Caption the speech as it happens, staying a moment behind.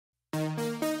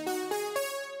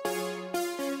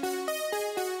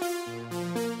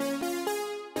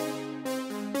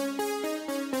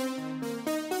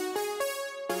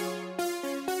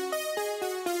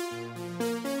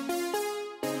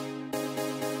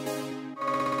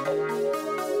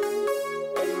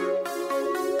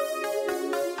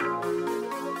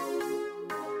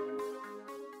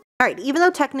Alright, even though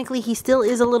technically he still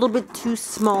is a little bit too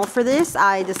small for this,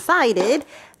 I decided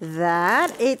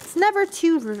that it's never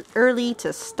too early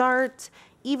to start,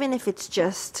 even if it's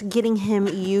just getting him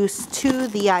used to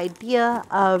the idea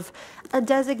of a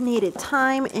designated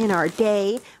time in our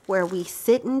day where we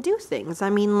sit and do things.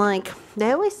 I mean, like,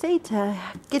 they always say to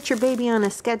get your baby on a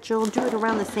schedule, do it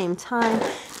around the same time,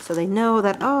 so they know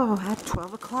that, oh, at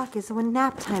 12 o'clock is when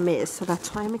nap time is, so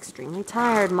that's why I'm extremely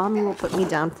tired. Mommy will put me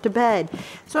down to bed.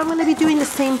 So I'm going to be doing the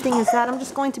same thing as that. I'm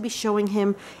just going to be showing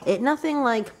him it. Nothing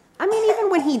like, I mean, even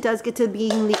when he does get to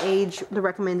being the age, the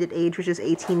recommended age, which is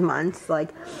 18 months, like,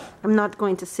 I'm not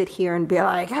going to sit here and be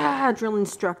like, drill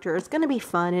instructor. It's going to be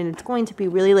fun, and it's going to be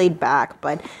really laid back,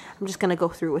 but I'm just going to go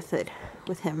through with it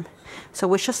with him. So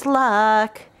wish us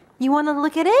luck. You want to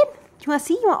look at it? Do you want to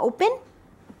see? You want to open?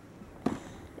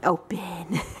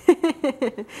 Open.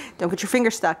 Don't get your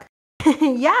finger stuck.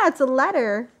 Yeah, it's a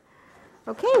letter.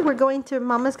 Okay, we're going to,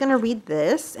 Mama's going to read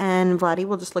this, and Vladi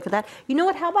will just look at that. You know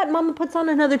what? How about Mama puts on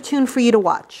another tune for you to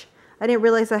watch? I didn't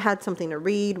realize I had something to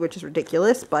read, which is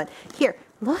ridiculous, but here,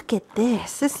 look at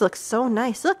this. This looks so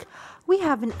nice. Look, we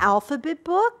have an alphabet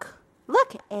book.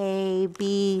 Look, A,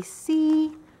 B,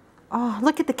 C. Oh,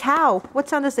 look at the cow. What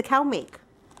sound does the cow make?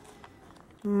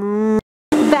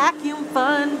 Vacuum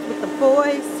fun with the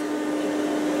boys.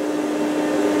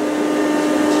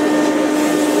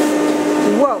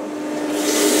 Whoa.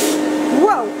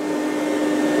 Whoa. Do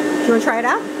you want to try it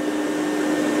out?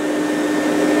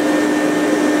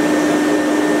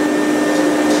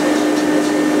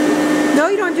 No,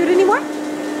 you don't want to do it anymore?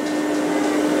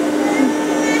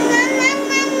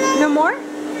 No more? Do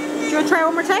you want to try it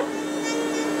one more time?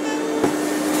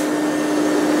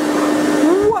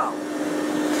 Whoa.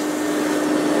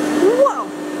 Whoa.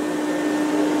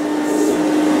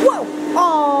 Whoa.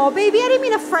 Oh, baby, I didn't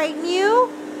mean to frighten you.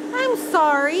 I'm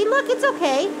sorry. Look, it's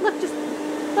okay. Look, just,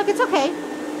 look, it's okay.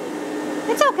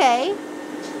 It's okay.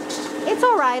 It's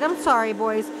alright. I'm sorry,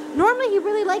 boys. Normally, he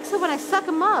really likes it when I suck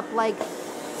him up, like,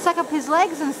 suck up his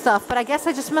legs and stuff, but I guess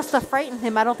I just must have frightened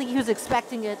him. I don't think he was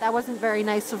expecting it. That wasn't very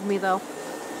nice of me, though.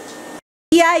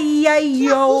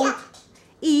 E-I-E-I-O.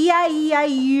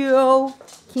 E-I-E-I-O.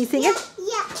 Can you sing it?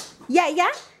 Yeah. Yeah,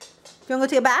 yeah? Do you want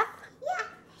to go take a bath?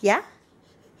 Yeah.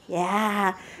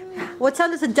 Yeah? Yeah. What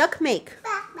sound does a duck make?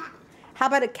 How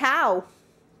about a cow?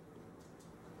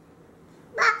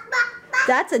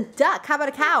 That's a duck. How about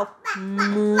a cow?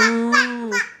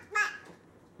 Moo.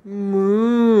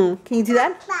 Moo. Can you do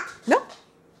that? No?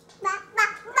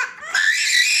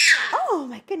 Oh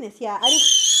my goodness, yeah.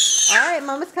 Alright,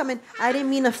 Mama's coming. I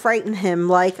didn't mean to frighten him.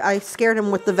 Like, I scared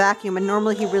him with the vacuum, and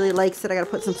normally he really likes it. I gotta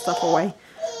put some stuff away.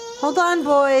 Hold on,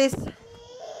 boys.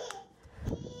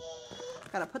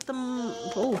 Gotta put them...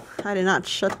 Oh, I did not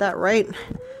shut that right.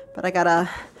 But I gotta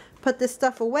put this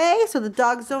stuff away so the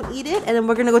dogs don't eat it. And then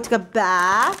we're gonna go take a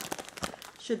bath.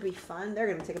 Should be fun. They're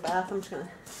gonna take a bath. I'm just gonna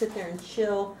sit there and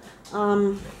chill.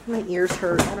 My ears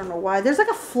hurt. I don't know why. There's like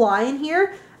a fly in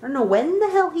here. I don't know when the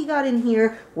hell he got in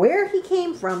here, where he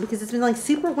came from, because it's been like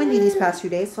super windy these past few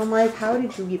days. So I'm like, how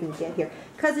did you even get here?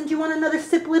 Cousin, do you want another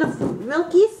siplet of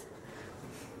Milkies?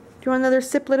 Do you want another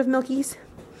siplet of Milkies?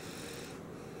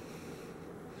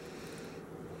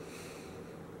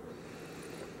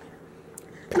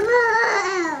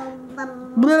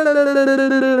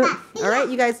 Alright,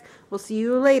 you guys, we'll see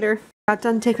you later. Got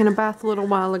done taking a bath a little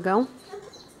while ago.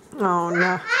 Oh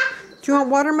no. Do you want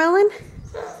watermelon?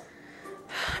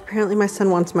 Apparently my son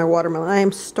wants my watermelon. I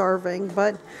am starving,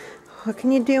 but what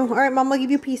can you do? Alright, Mom, I'll give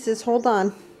you pieces. Hold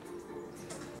on.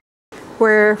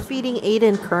 We're feeding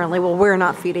Aiden currently. Well, we're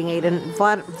not feeding Aiden.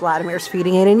 Vladimir's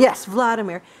feeding Aiden. Yes,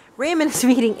 Vladimir. Raymond is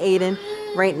feeding Aiden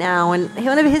right now, and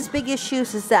one of his big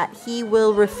issues is that he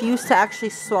will refuse to actually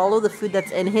swallow the food that's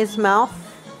in his mouth.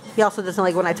 He also doesn't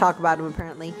like when I talk about him,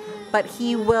 apparently. But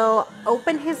he will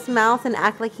open his mouth and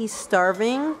act like he's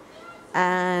starving.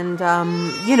 And,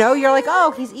 you know, you're like,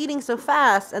 oh, he's eating so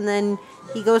fast. And then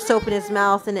he goes to open his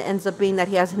mouth, and it ends up being that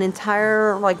he has an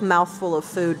entire, like, mouthful of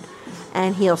food.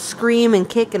 And he'll scream and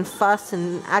kick and fuss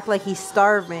and act like he's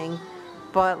starving.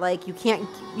 But, like,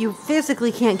 you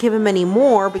physically can't give him any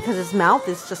more because his mouth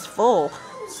is just full.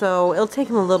 So it'll take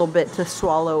him a little bit to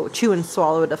chew and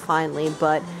swallow it finally.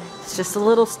 But it's just a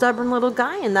little stubborn little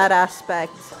guy in that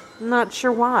aspect. I'm not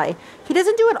sure why. He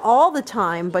doesn't do it all the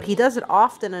time, but he does it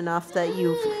often enough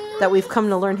that we've come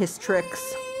to learn his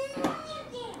tricks.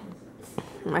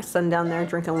 My son down there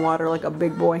drinking water like a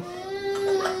big boy.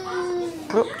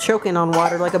 Oh, choking on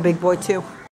water like a big boy too.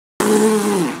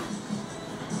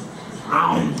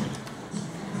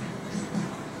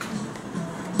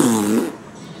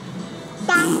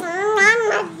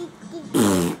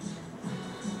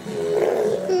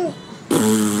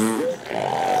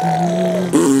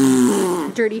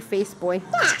 face, boy.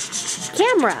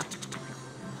 Camera!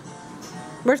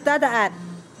 Where's Dada at?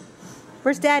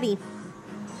 Where's Daddy?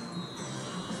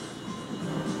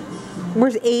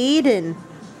 Where's Aiden?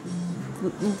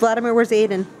 Vladimir, where's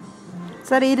Aiden? Is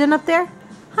that Aiden up there?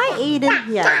 Hi,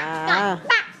 Aiden. Yeah.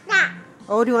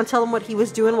 Oh, do you want to tell him what he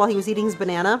was doing while he was eating his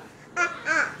banana?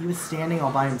 He was standing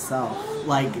all by himself,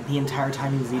 like, the entire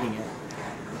time he was eating it.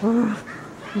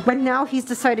 But now he's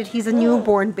decided he's a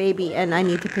newborn baby and I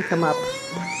need to pick him up.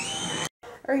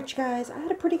 Alright, you guys, I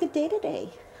had a pretty good day today.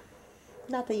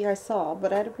 Not that you guys saw,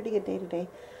 but I had a pretty good day today.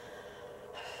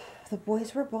 The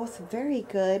boys were both very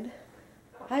good.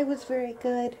 I was very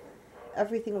good.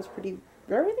 Everything was really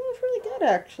good,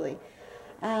 actually.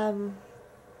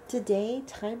 Today,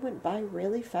 time went by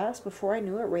really fast. Before I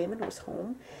knew it, Raymond was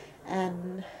home.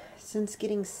 And since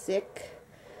getting sick,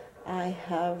 I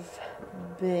have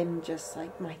been just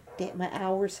like, my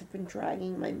hours have been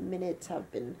dragging, my minutes have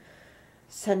been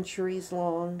centuries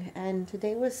long, and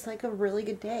today was like a really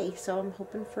good day, so I'm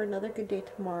hoping for another good day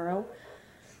tomorrow.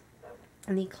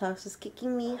 And Niklaus is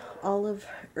kicking me all of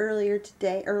earlier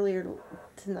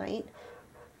tonight.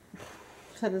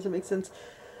 That doesn't make sense.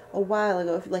 A while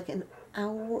ago, like an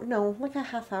hour, no, like a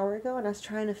half hour ago, and I was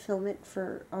trying to film it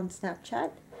on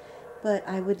Snapchat, but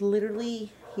I would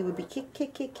literally, he would be kick,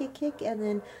 kick, kick, kick, kick, and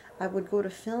then I would go to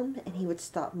film, and he would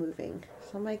stop moving.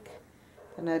 So I'm like,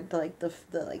 and I'd like the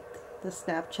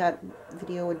Snapchat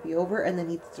video would be over, and then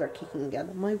he'd start kicking again.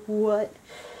 I'm like, what?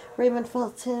 Raymond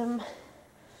felt him.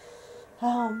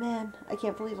 Oh man, I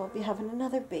can't believe I'll be having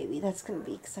another baby. That's gonna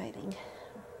be exciting.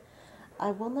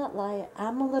 I will not lie,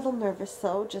 I'm a little nervous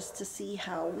though, just to see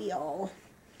how we all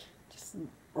just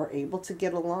are able to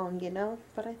get along, you know.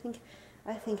 But I think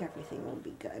everything will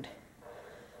be good.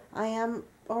 I am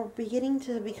beginning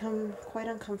to become quite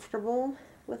uncomfortable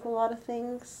with a lot of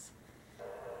things.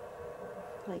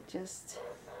 Like just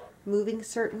moving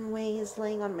certain ways,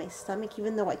 laying on my stomach,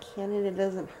 even though I can and it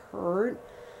doesn't hurt.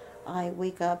 I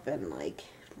wake up and like,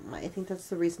 I think that's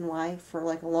the reason why for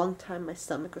like a long time my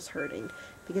stomach was hurting,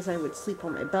 because I would sleep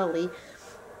on my belly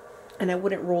and I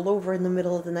wouldn't roll over in the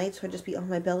middle of the night, so I'd just be on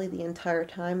my belly the entire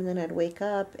time, and then I'd wake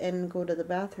up and go to the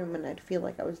bathroom and I'd feel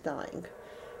like I was dying.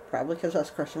 Probably because I was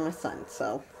crushing my son,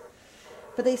 so.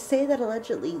 But they say that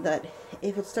allegedly that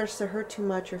if it starts to hurt too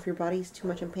much or if your body's too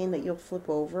much in pain that you'll flip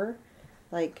over,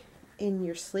 like in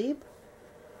your sleep.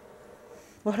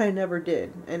 But I never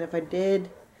did. And if I did,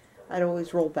 I'd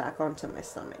always roll back onto my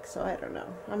stomach. So I don't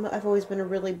know. I've always been a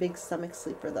really big stomach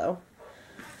sleeper though.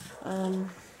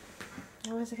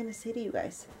 What was I going to say to you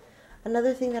guys?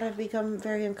 Another thing that I've become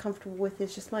very uncomfortable with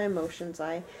is just my emotions.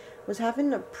 I was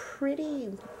having a pretty,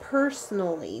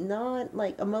 personally, not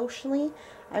like emotionally,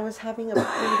 I was having a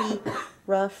pretty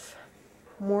rough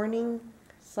morning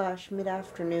 /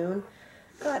 mid-afternoon.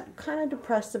 Got kind of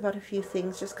depressed about a few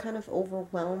things, just kind of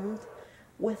overwhelmed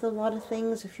with a lot of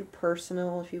things, a few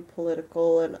personal, a few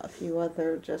political, and a few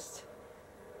other just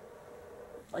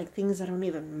like things that don't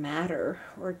even matter,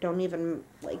 or don't even,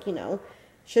 like, you know,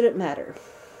 shouldn't matter.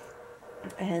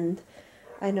 And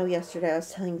I know yesterday I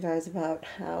was telling you guys about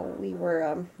how we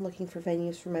were looking for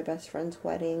venues for my best friend's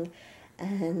wedding,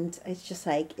 and it's just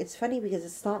like, it's funny because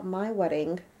it's not my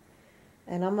wedding,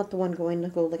 and I'm not the one going to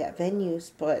go look at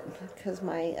venues, but because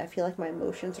I feel like my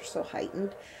emotions are so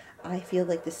heightened, I feel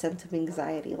like this sense of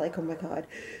anxiety, like, oh my god,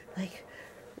 like,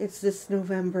 it's this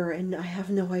November and I have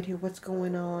no idea what's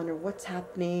going on or what's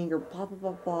happening or blah blah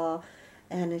blah blah,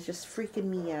 and it's just freaking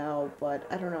me out. But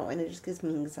I don't know, and it just gives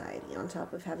me anxiety on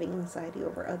top of having anxiety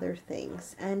over other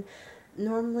things. And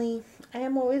normally I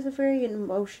am always a very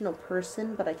emotional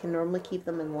person, but I can normally keep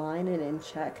them in line and in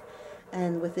check.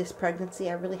 And with this pregnancy,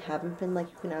 I really haven't been.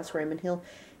 Like, you can ask Raymond,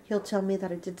 he'll tell me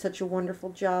that I did such a wonderful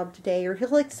job today, or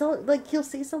he'll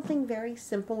say something very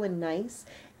simple and nice,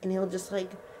 and he'll just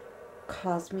like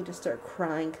cause me to start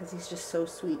crying because he's just so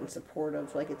sweet and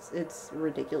supportive. Like, it's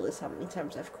ridiculous how many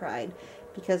times I've cried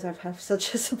because I've had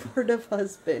such a supportive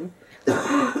husband.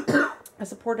 A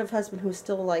supportive husband who's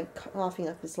still like coughing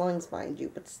up his lungs, mind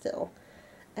you, but still.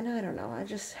 And I don't know,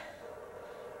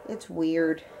 it's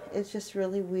weird. It's just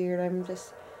really weird.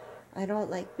 I don't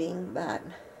like being that.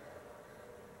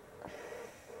 I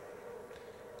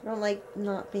don't like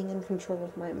not being in control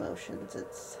of my emotions.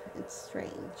 It's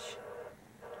strange.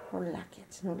 Don't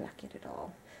like it at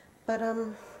all. But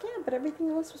yeah, but everything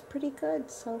else was pretty good.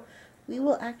 So we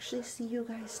will actually see you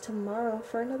guys tomorrow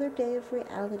for another day of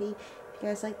reality. If you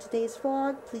guys like today's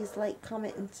vlog, please like,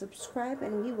 comment, and subscribe,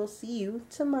 and we will see you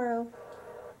tomorrow.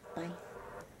 Bye.